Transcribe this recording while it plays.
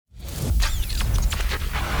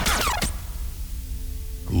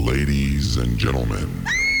Ladies and gentlemen.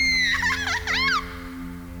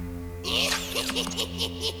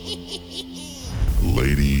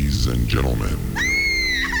 Ladies and gentlemen.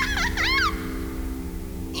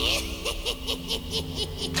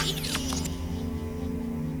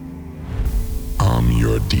 I'm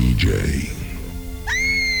your DJ.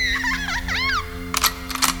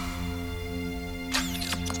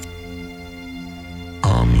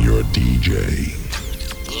 I'm your DJ.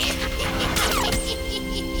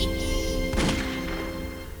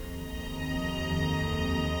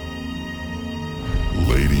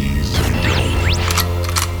 Ladies and gentlemen,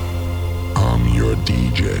 I'm your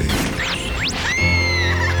DJ.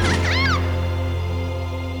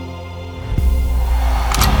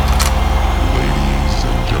 Ladies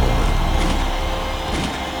and gentlemen,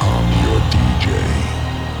 I'm your DJ.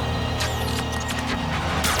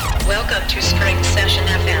 Welcome to String Session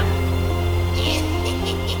FM.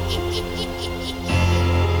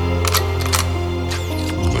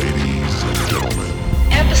 Ladies and gentlemen,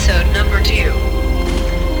 Episode number 2.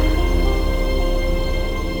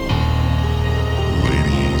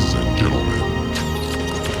 ladies and gentlemen,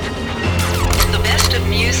 The best of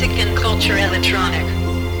music and culture electronic.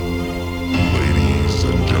 ladies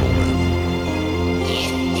and gentlemen,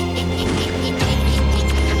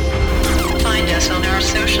 Find us on our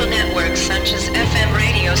social networks such as FM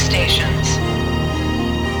radio stations.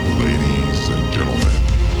 ladies and gentlemen,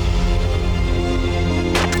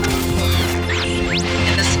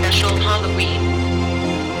 And the special Halloween.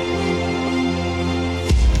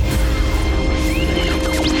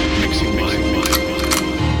 mixing my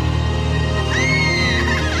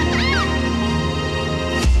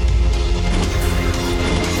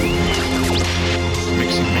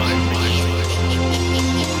mixing my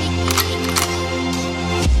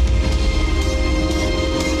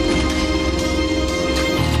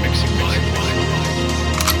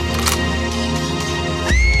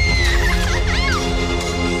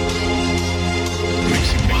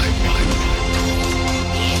mixing my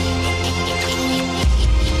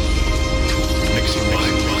mixing my mixing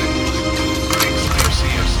my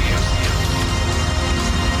Garcia.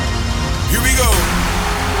 Here we go.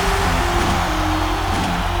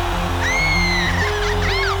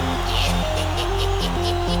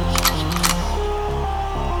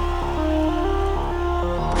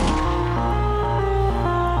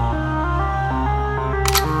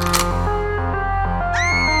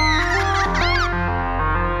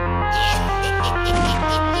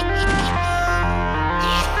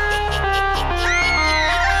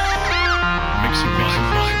 Mixing my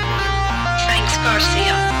Thanks,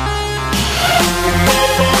 Garcia.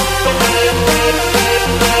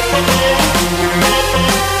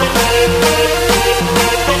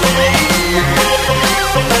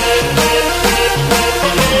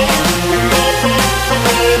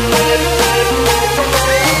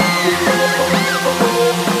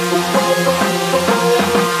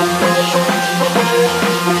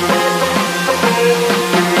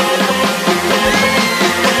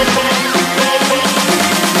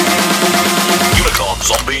 Unicorn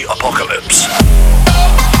Zombie Apocalypse.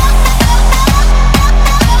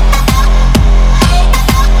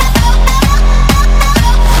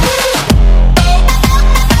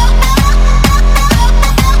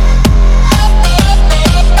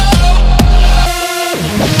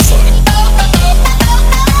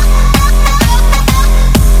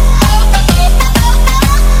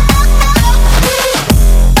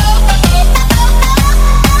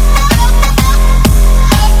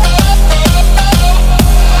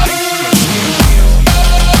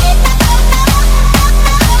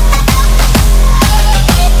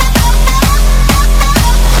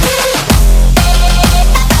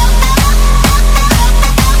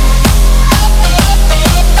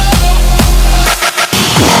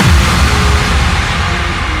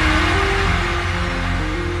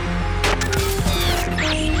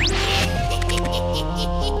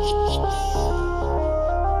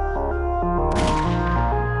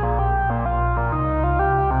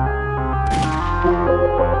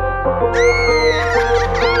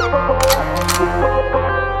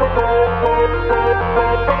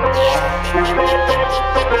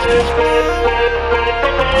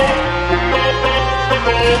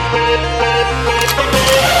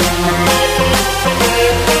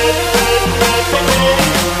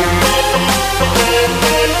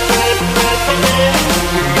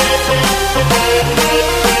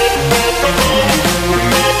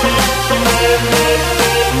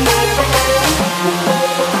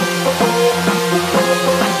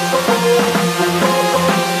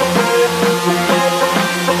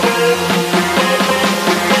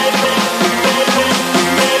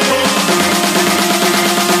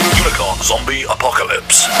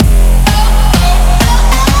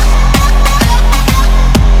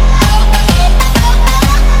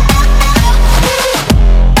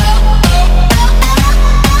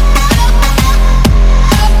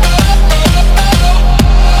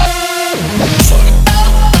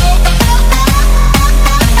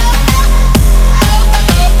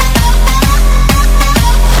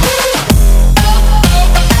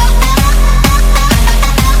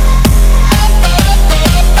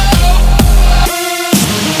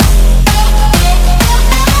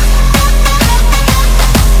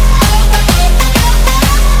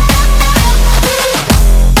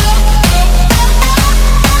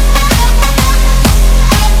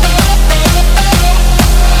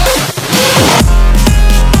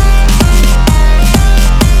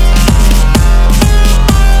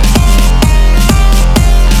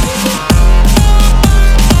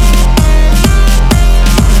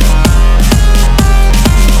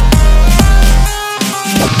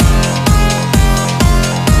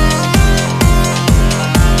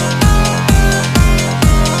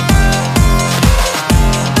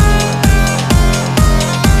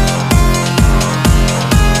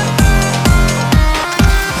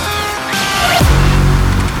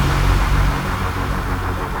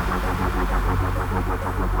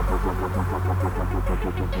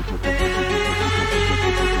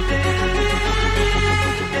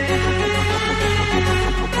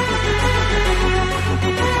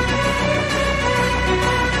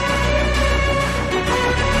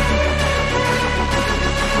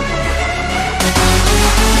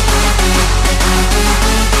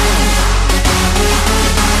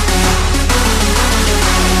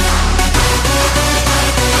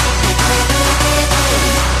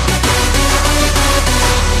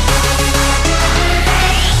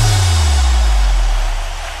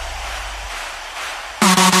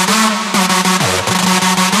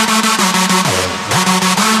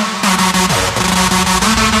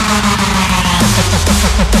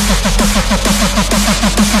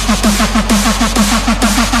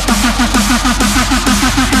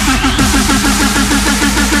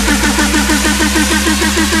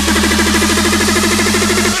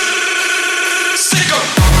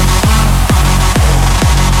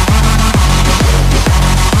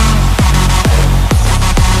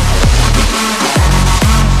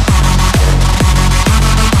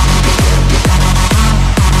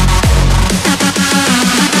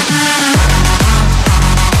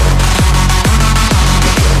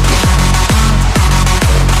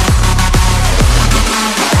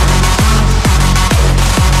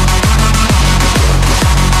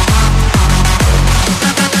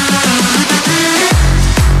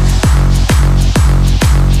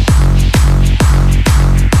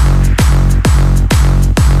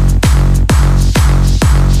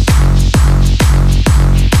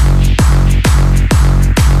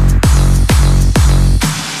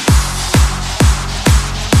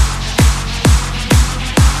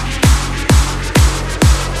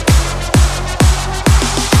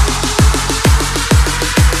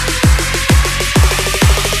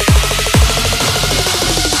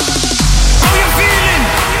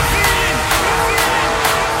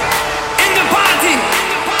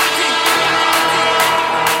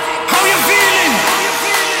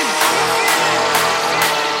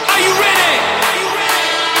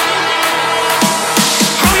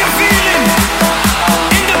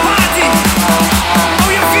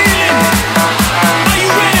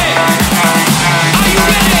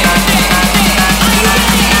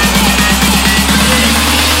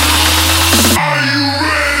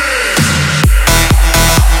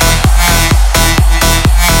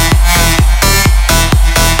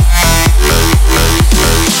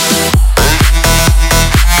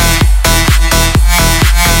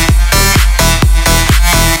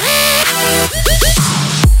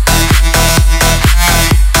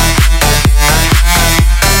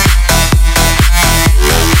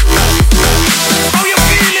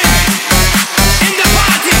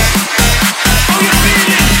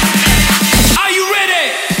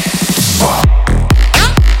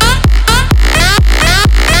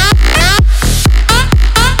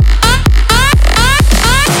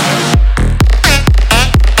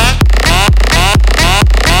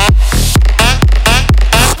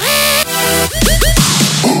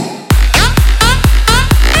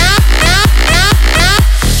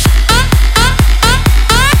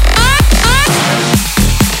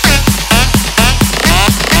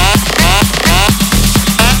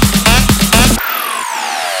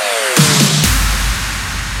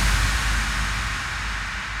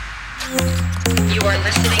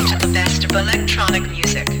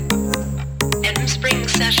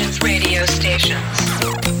 Sessions radio stations.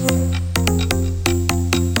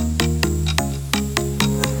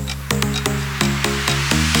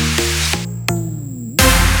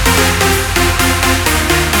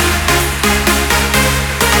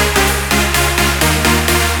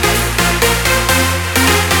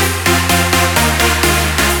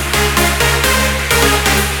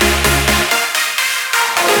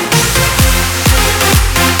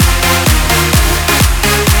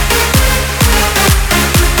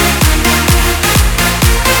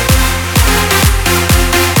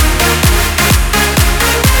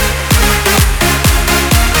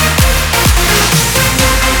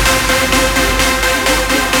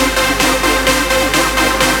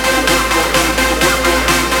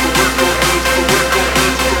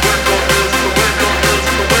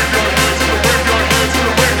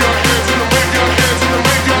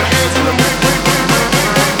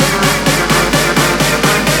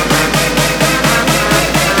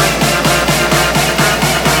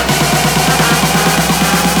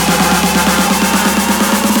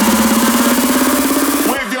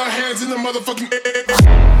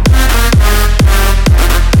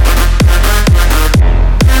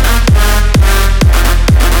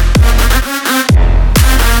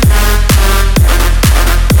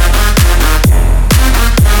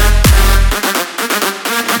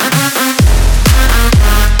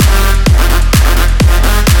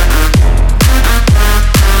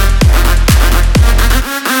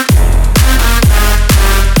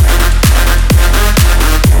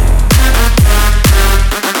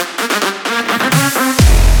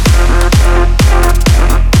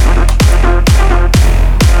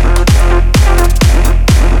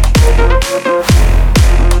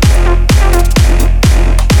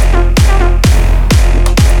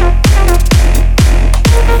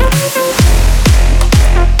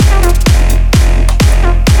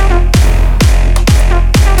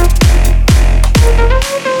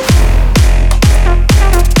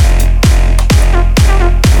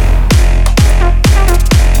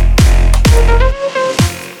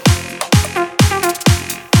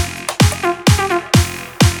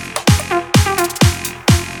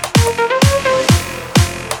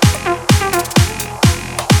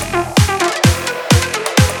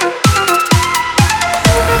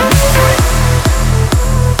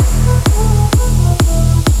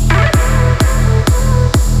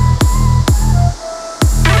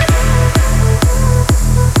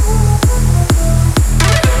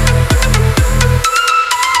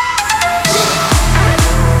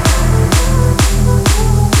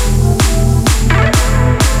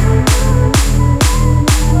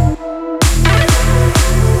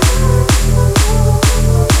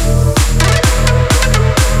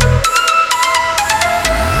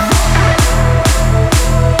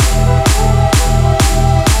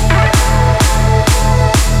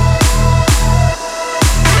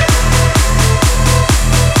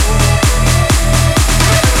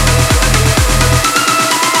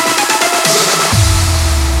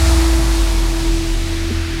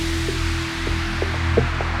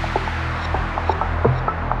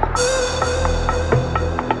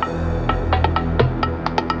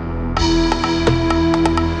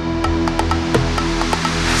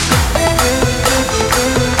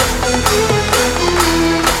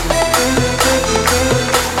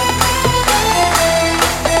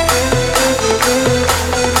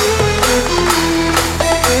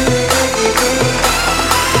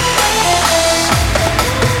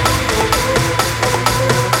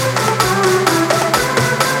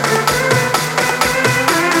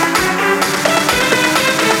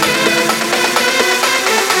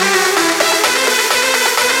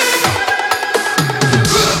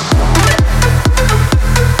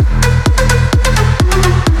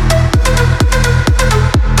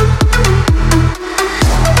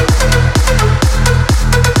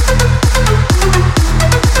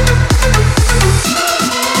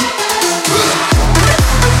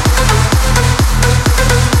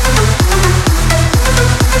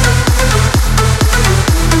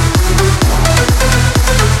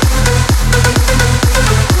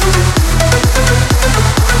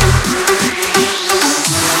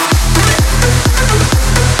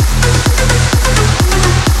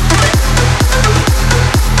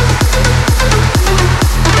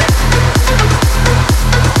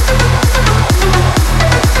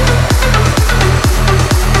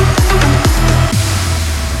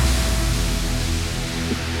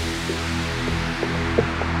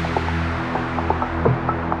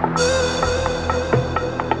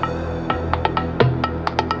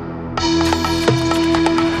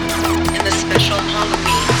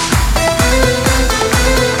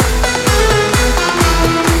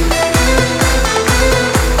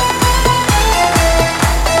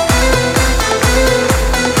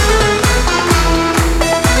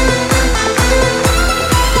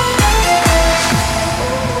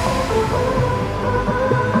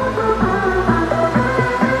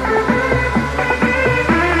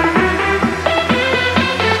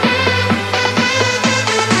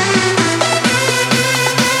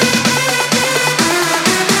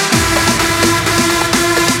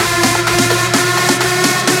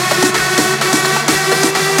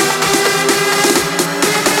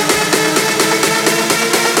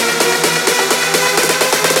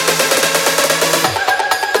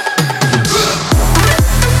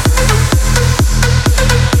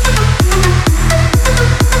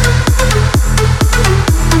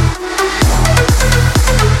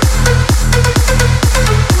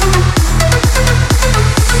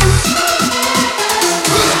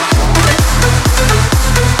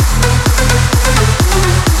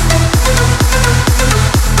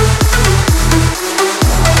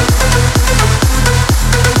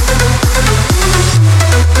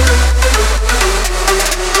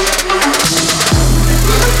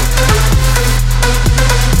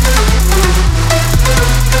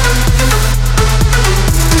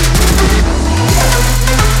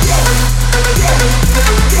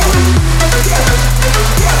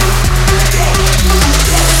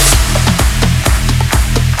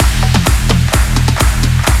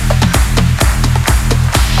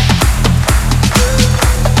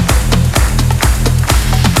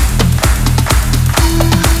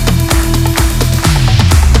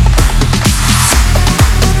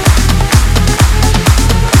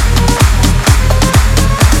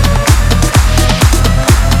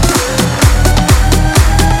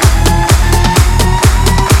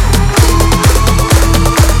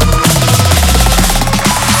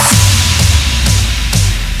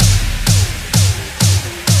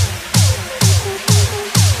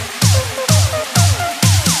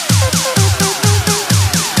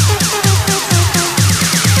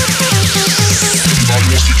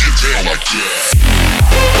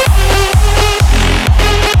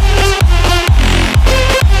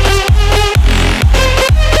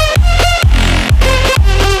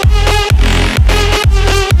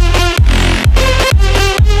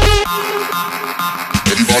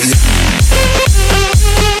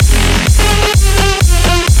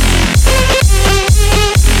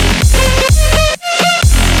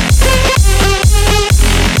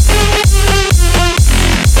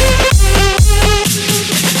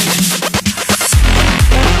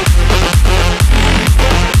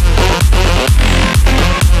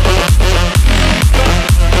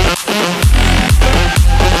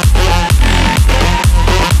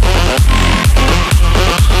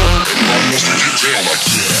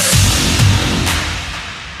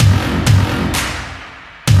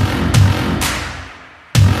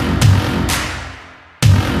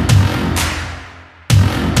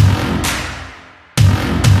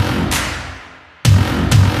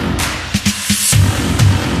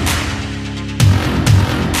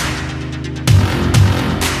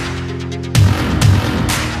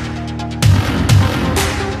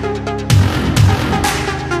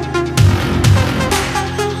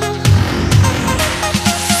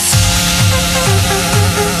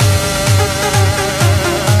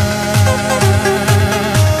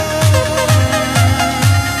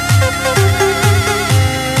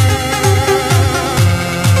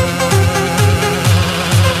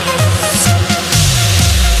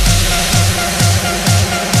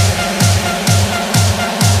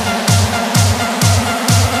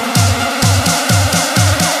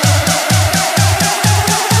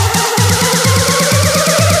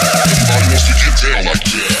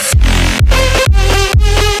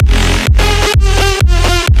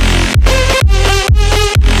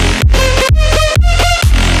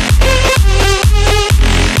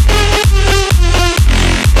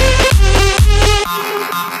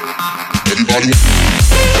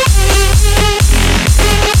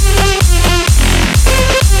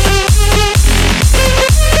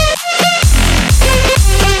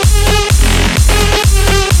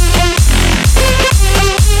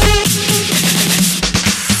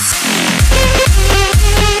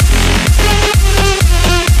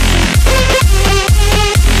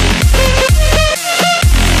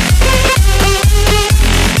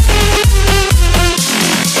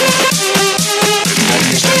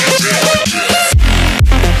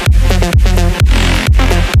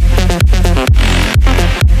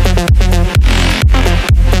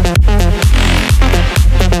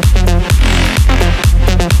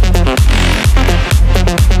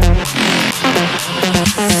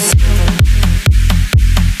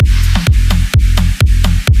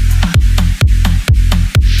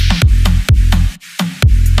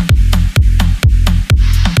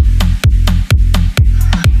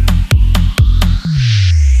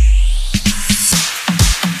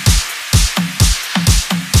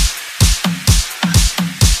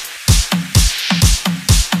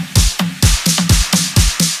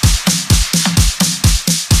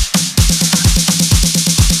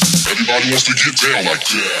 Everybody wants to get down like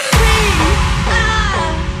that.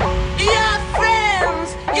 We are your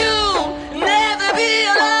friends. You'll never be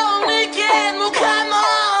alone again. Well, come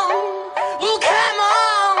on. Well, come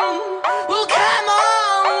on. Well, come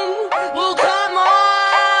on. Well, come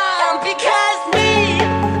on. Because we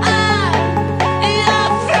are your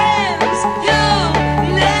friends. You'll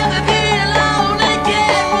never be alone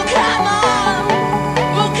again. Well, come on.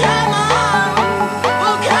 Well, come on.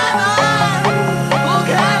 Well, come on. Well,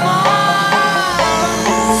 come on.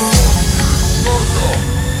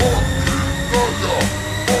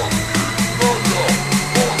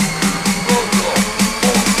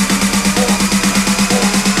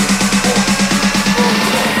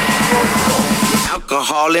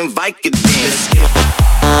 Alcohol and Vicodin.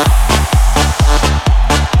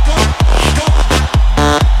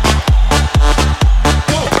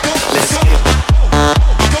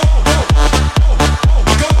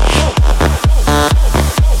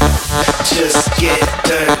 Just get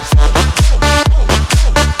dirty.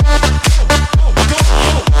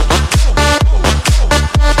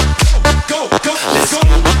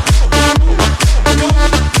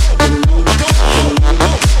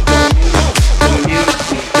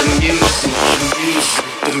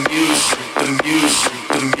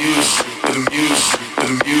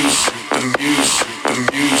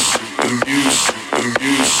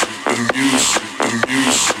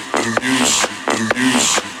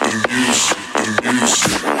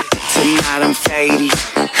 Tonight I'm faded,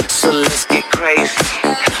 so let's get crazy.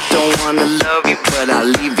 Don't wanna love you, but I'll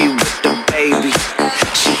leave you with the baby.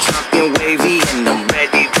 She talking wavy and I'm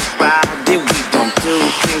ready to ride it. We don't do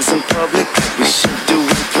things in public that we should do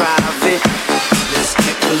in private. Let's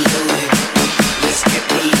get polluted, let's get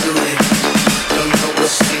polluted. Don't know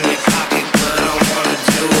what's in your pocket, but I wanna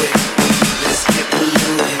do it. Let's get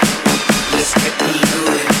polluted, let's get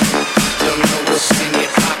polluted. Don't know what's in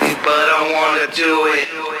your pocket, but I wanna do it.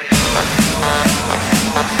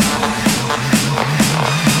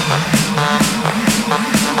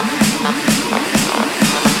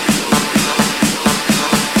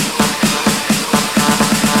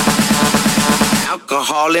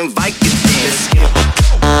 Alcohol and Vicodin.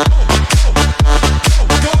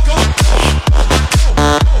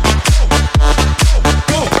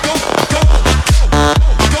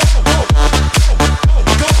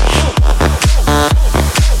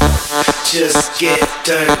 Just get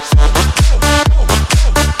dirty.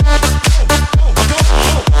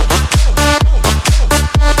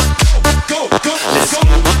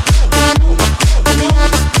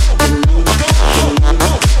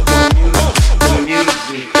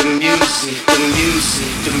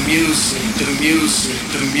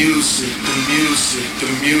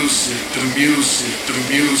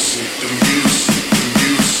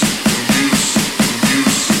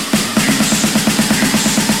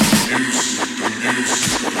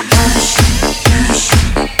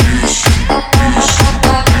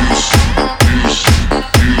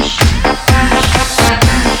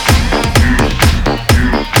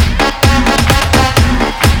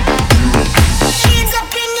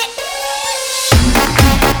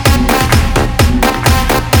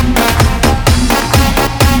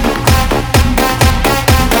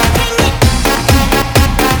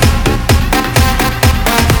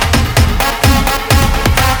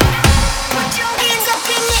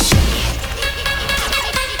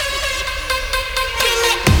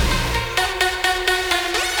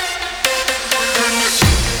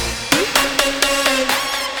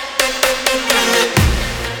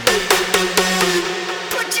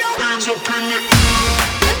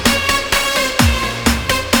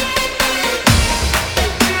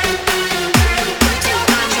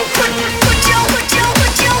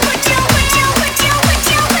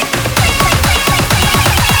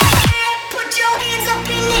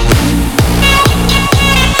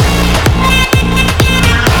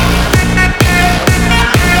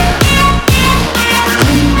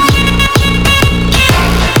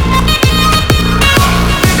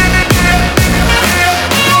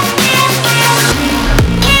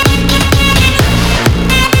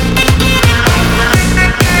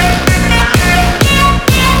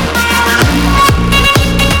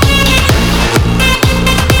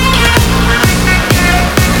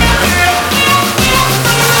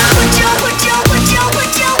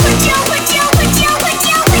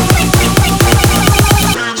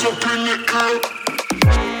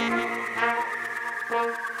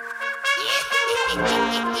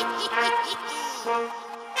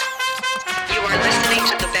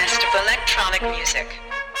 electronic music.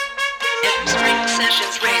 In Spring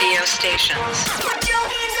Sessions radio stations. Put your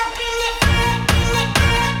hands up in the air, in the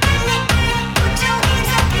air, in the air. Put your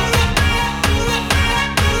hands up in the air, in the air,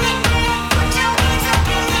 in the air.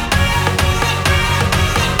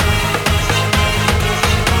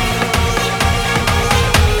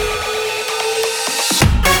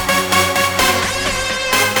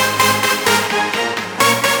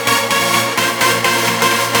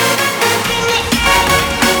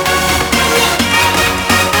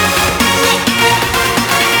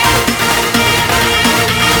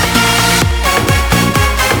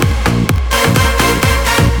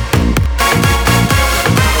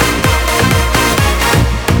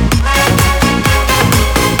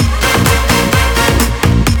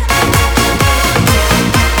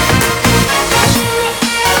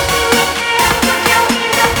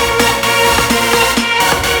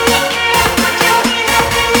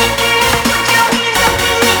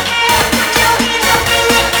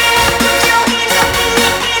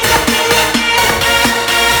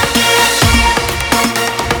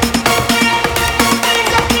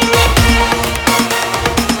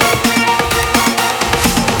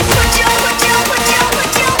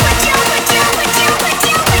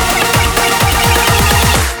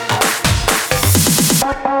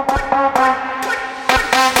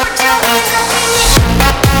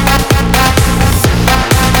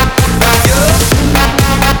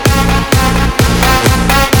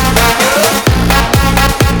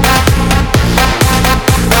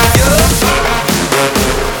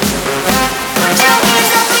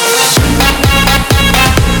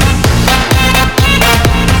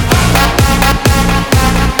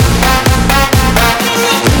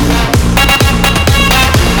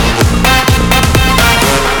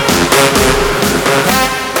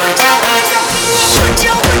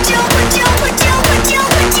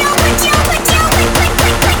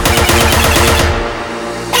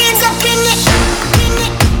 In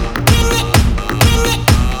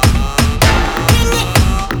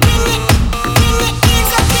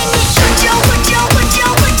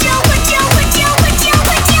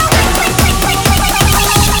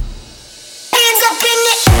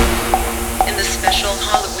the special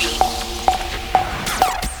Halloween.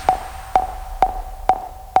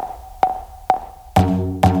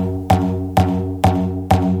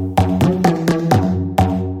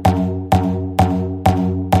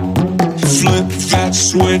 Flip that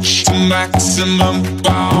switch to maximum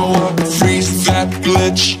power. Freeze that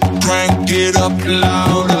glitch, crank it up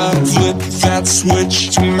louder. Flip that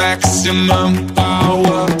switch to maximum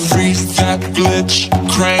power. Freeze that glitch,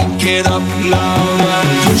 crank it up louder.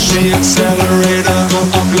 Push the accelerator, go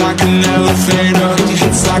up like an elevator.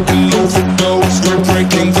 It's like an overdose, we're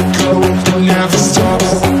breaking the code. It never stops,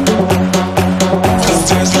 'cause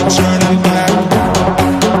there's no turning back.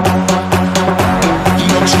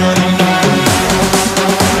 No turning back.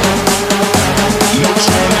 No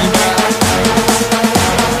turning back.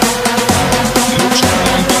 No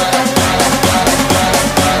turning back.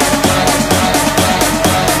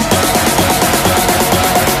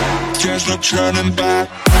 There's no turning back.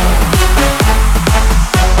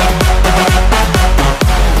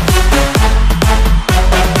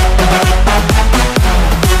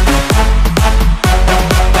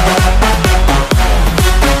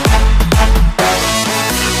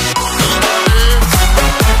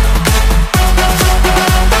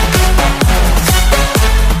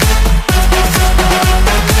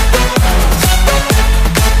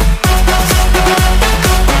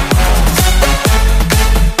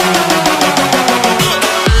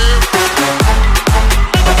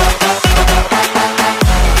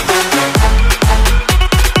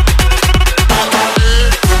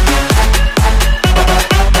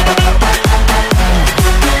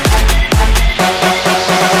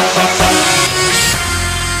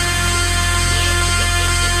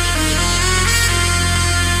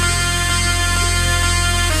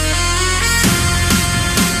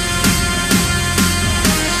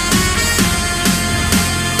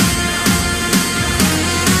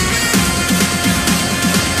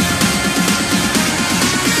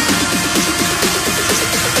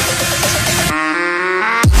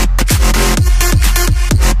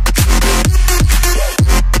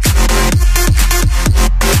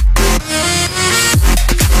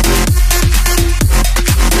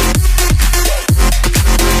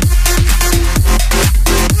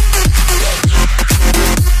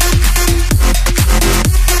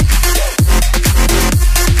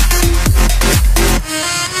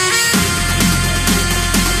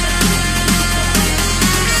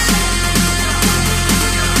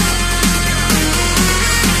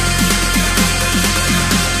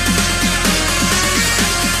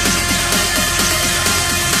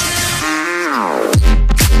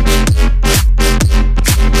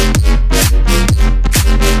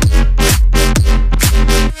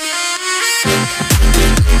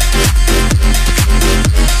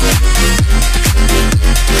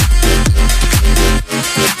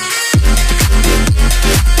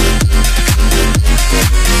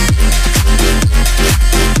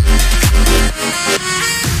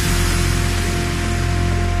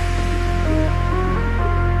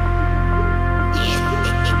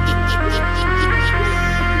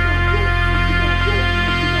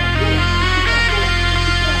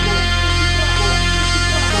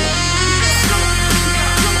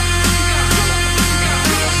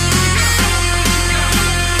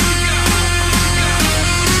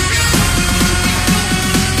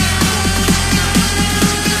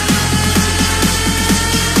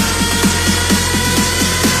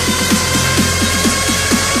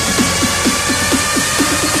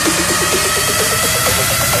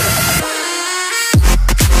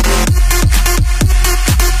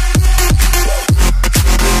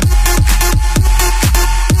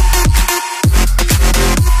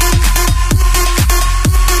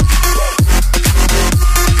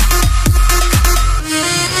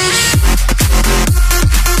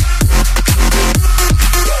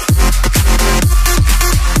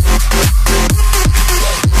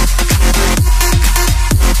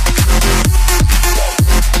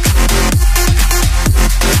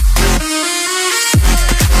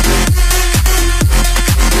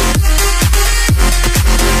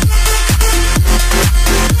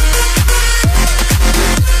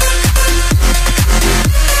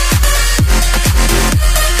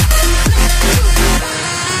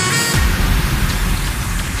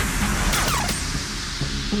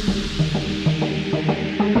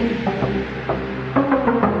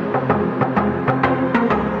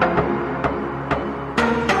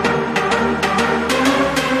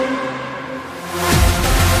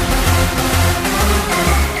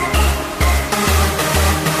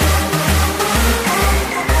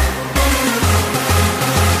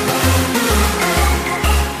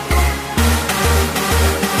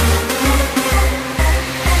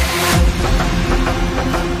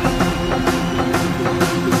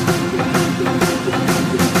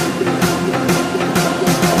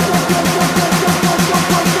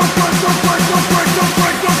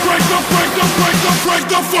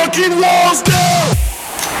 walls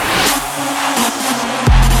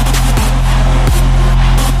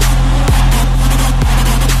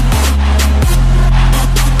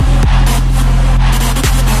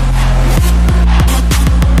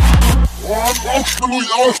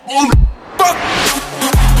down.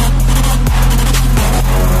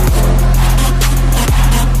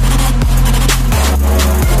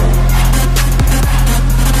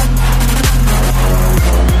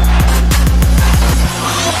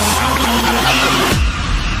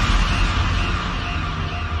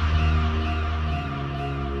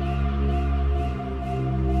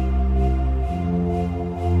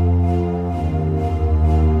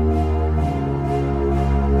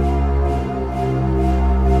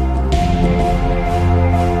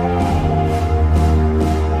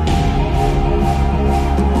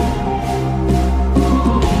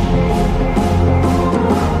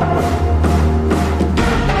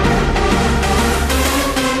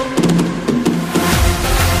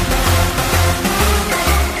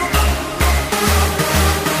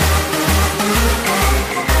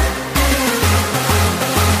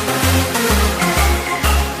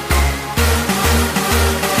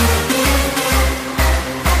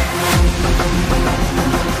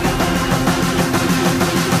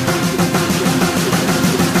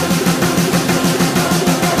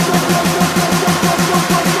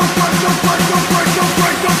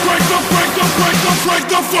 Break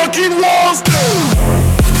the fucking walls down.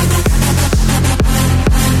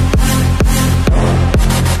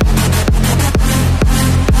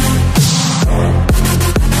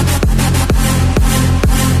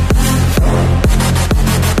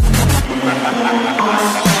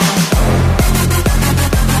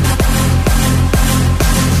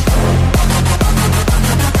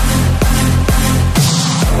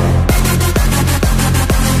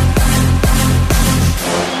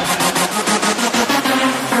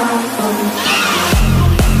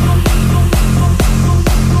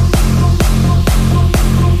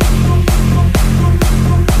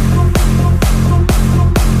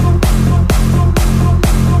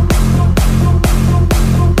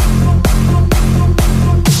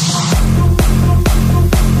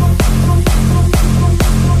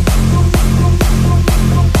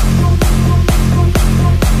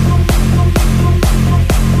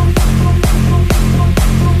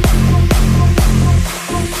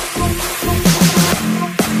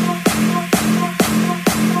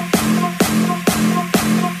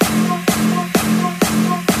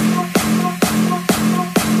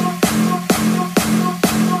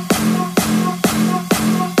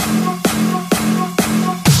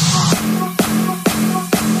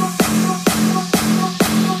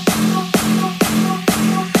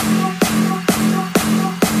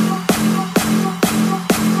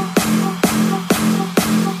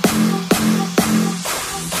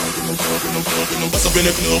 In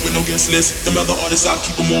the club with no guest list. Them other artists, I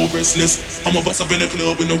keep them all restless. I'm a bust up in the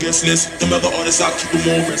club with no guest list. Them other artists, I keep them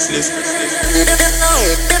all restless.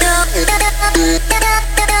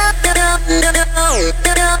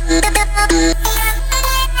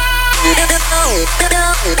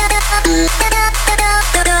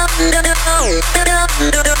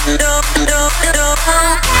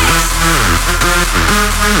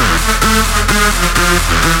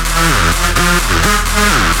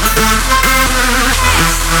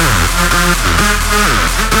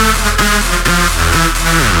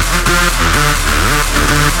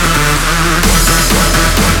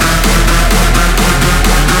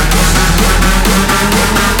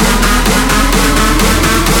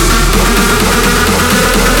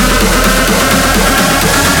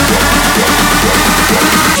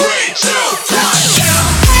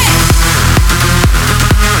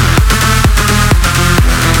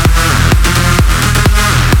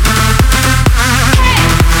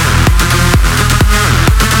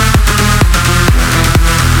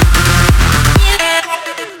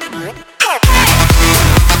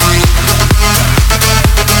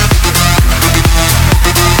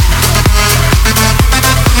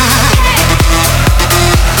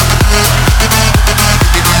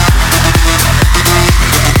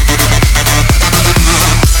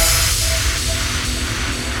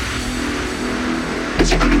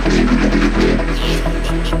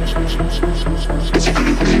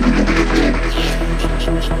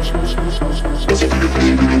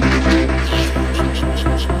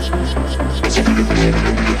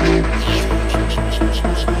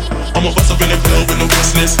 I'm a bust up in the club with no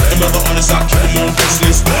guest list. Them other artists, I keep them all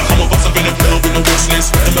restless. I'm a bust up in the club with no guest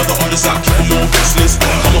list. Them other artists, I keep them all restless.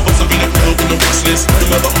 I'm a bust up in the club with no guest list.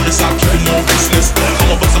 Them other artists, I keep them all restless. I'm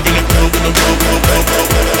a bust up in the club with no guest list.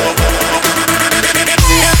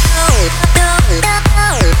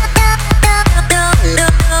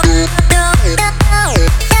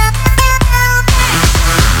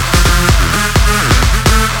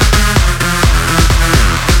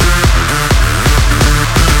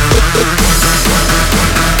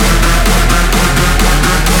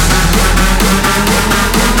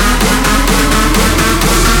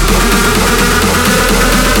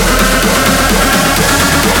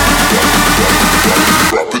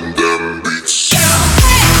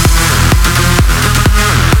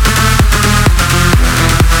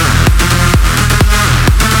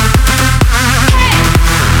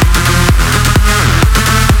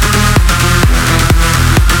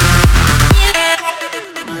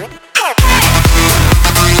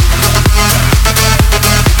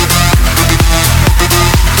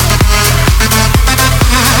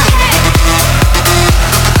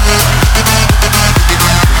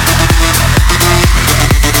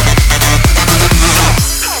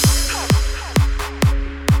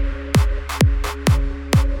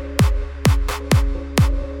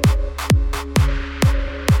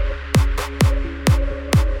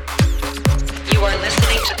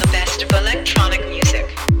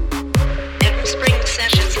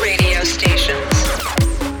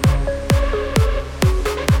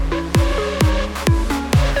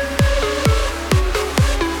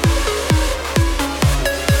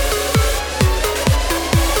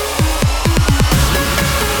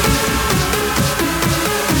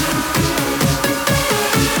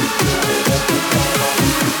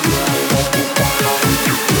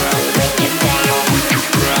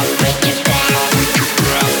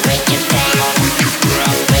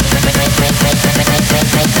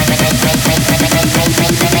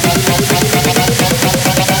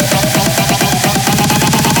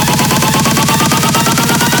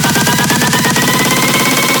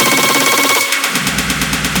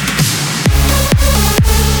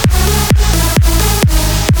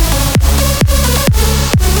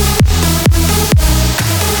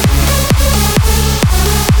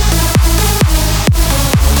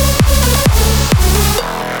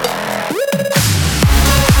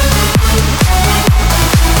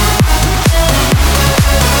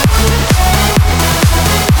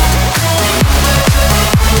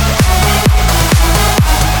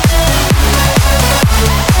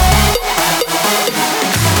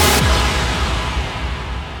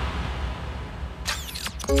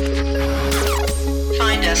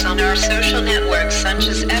 us on our social networks such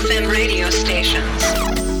as FM radio stations.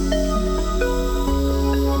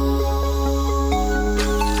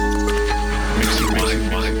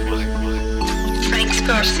 Frank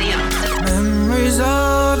Garcia. Memories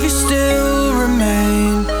of you still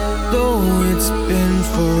remain, though it's been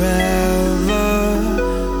forever.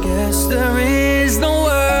 Guess there is no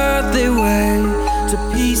worthy way to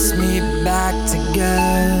piece me back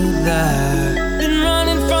together. Been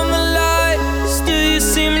running from the light, still you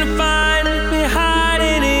seem to find me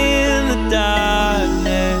hiding in the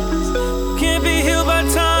darkness. Can't be healed by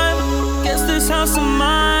time, guess this house of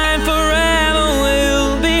mine forever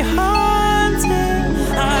will be haunted.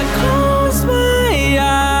 I close my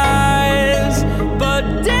eyes, but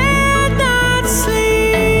dare not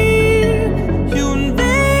sleep. You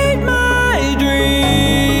invade my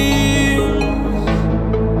dreams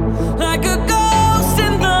like a ghost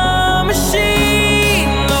in the machine.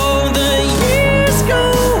 Oh, the years go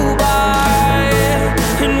by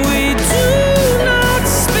and we do not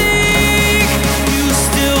speak. You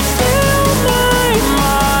still fill my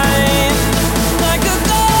mind like a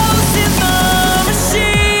ghost in the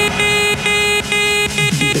machine.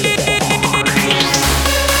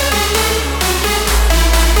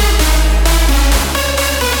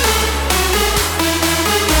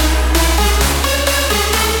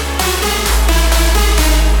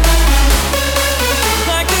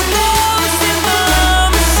 Like a ghost in the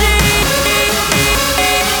machine.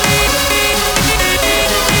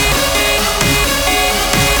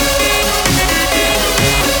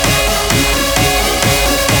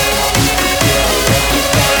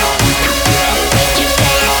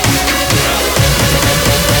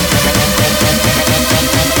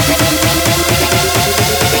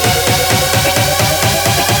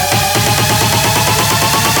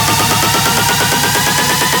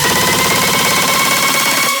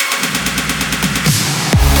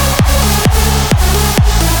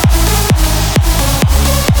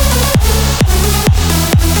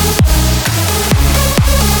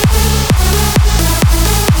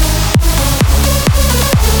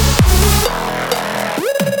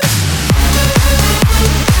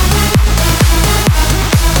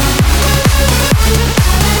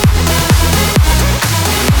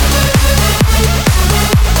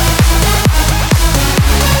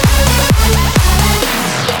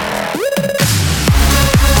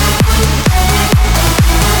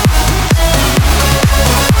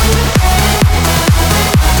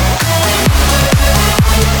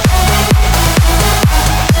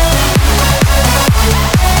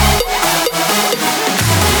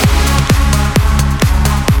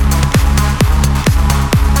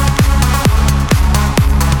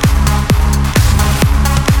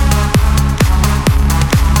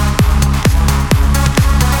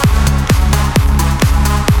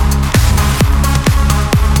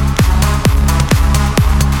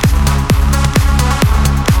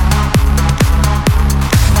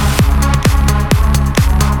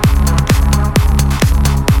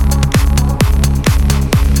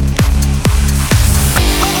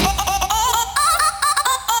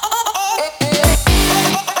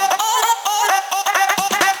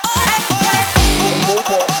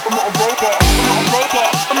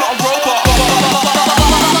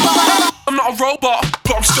 I'm not a robot,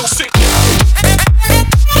 but I'm still sick.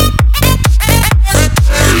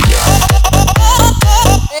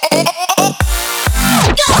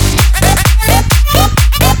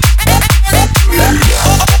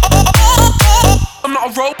 I'm not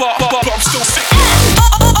a robot, but I'm still sick.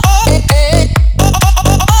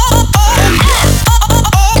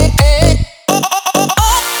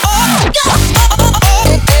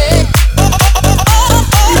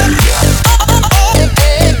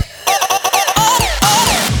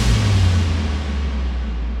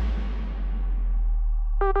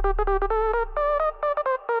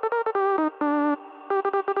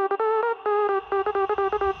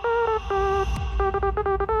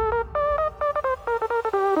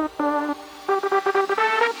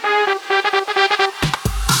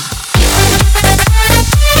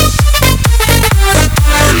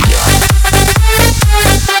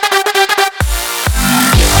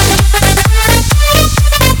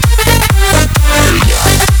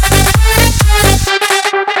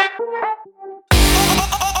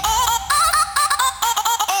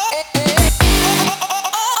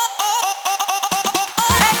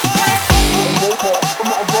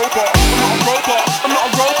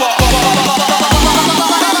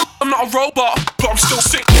 Robot, but I'm still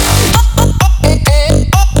sick.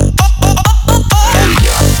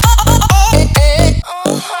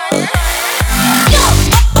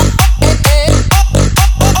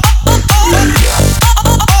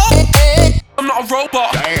 I'm not a robot.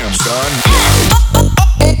 robot. Damn, son.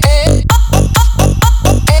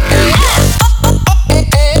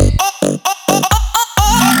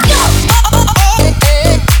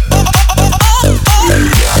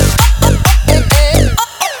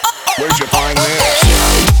 Where'd you find this?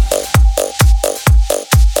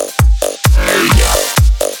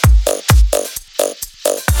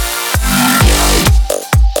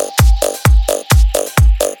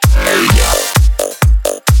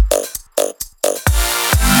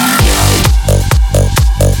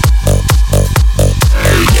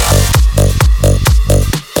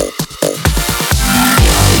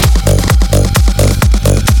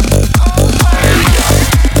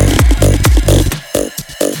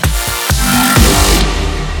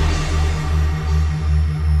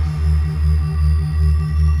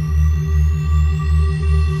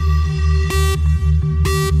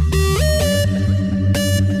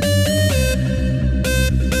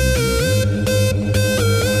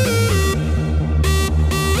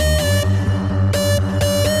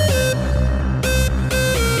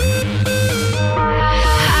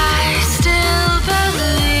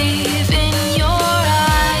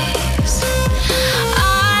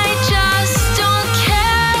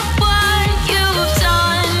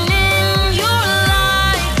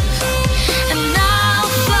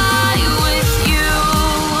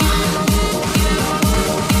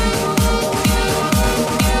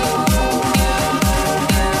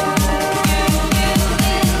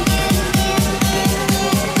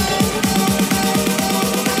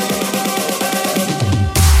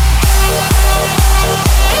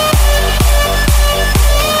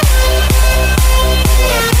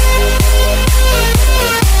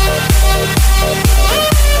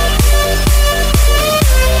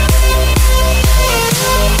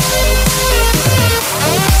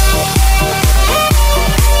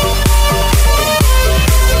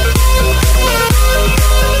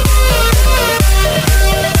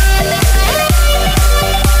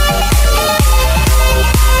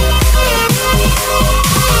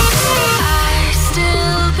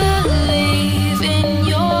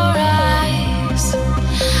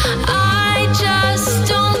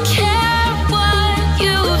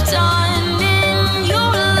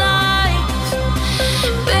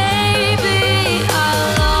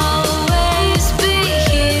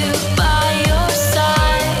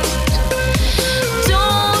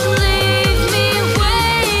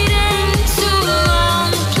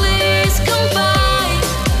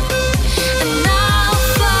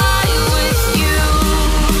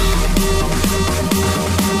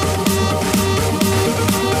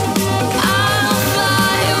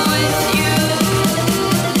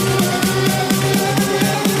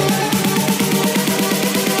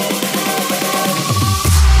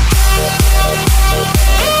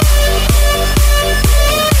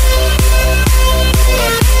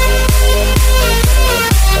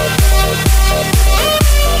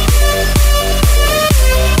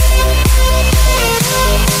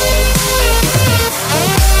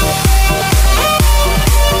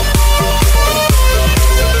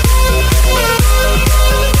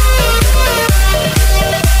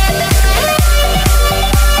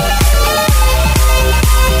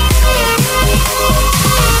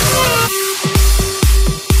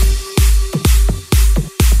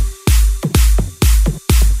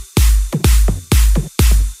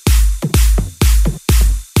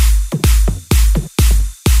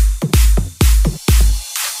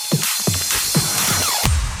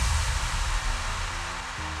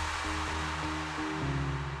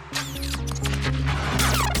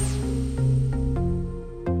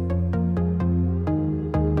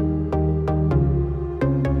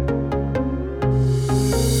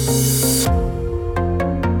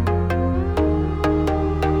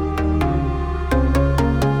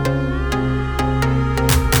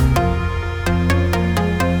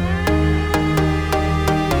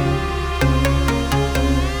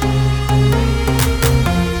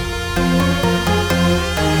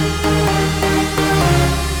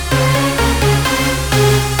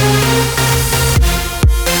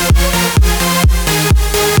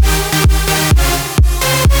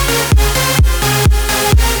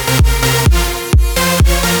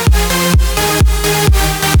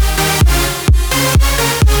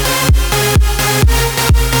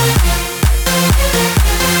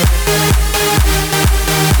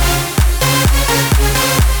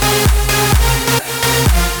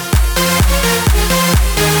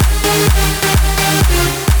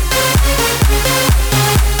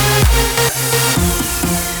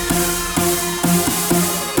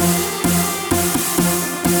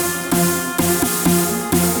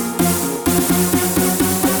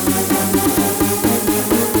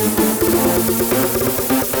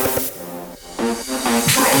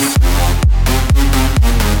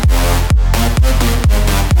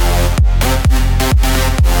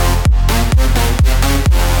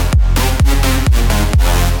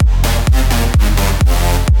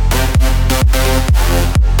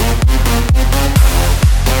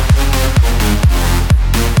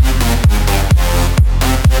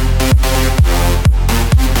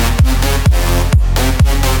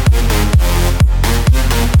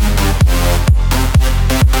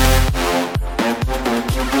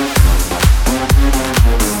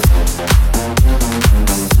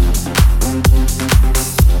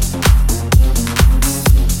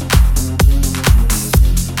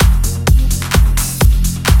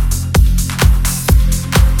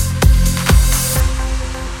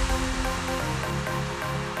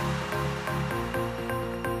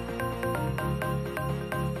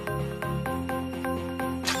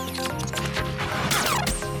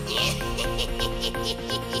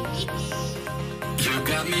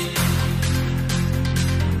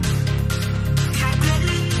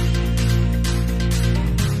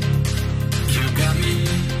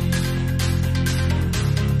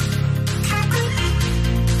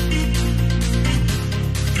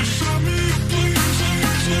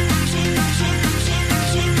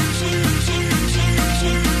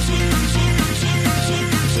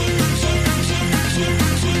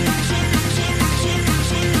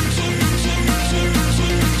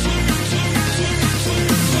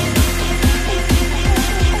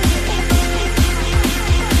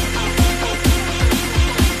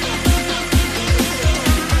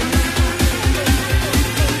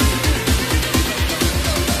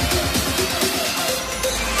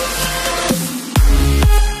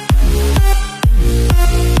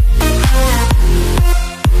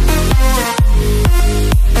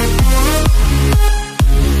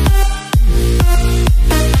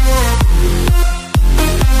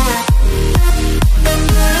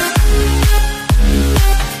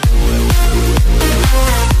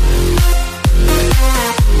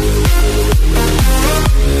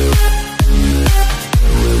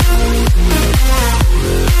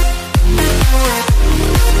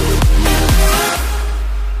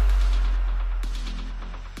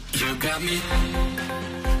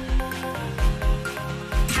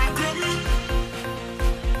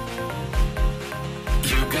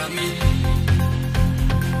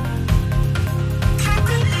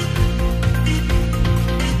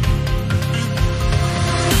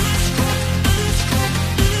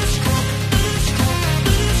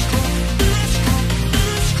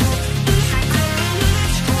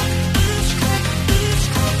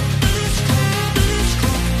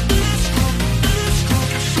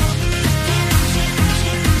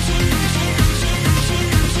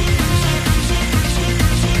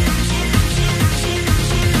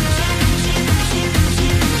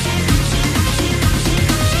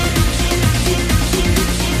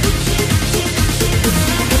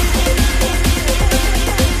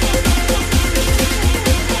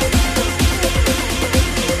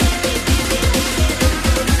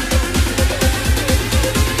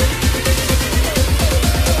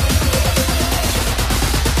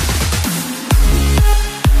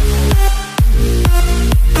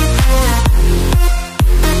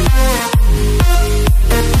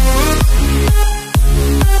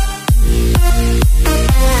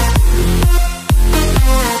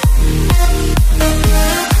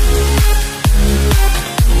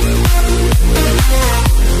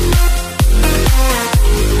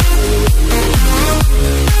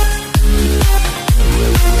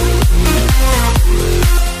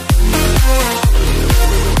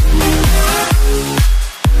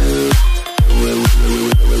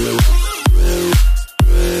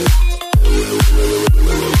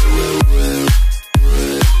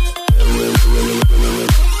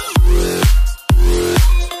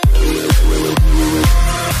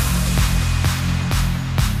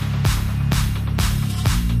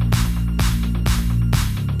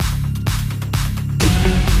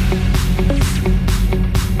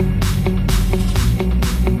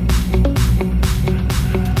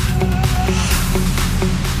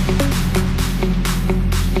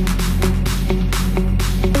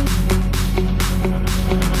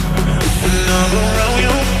 I'm around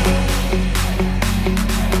you.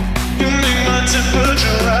 You make my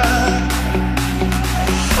temperature rise.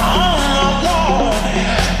 All I want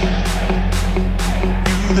is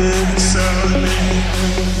you there beside me.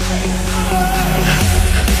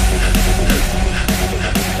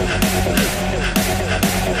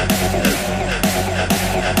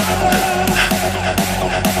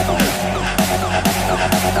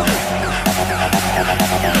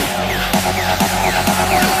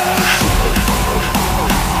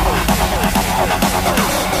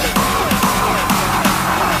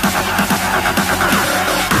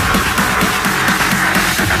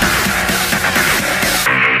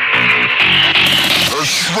 A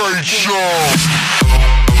straight shot.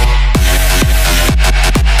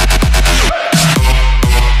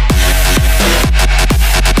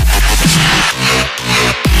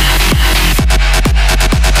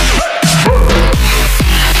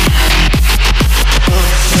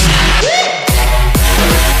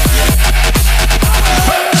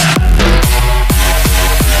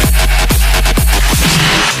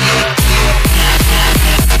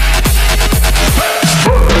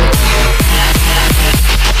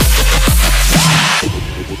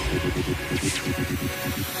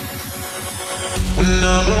 When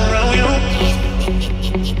I'm around you,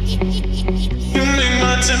 you make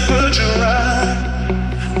my temperature rise.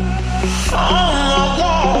 All I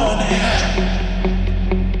want is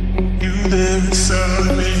you there beside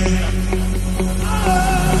me.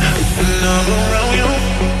 When I'm around you,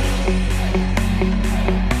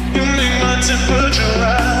 you make my temperature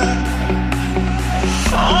rise.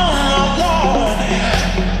 All I want is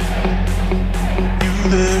you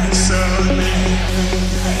there beside me.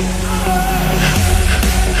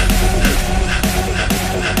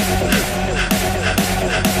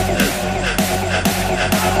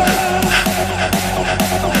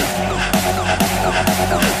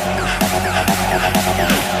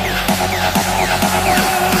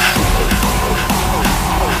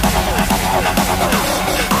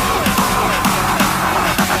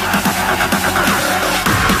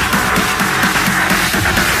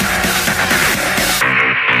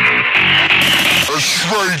 A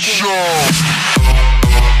straight shot.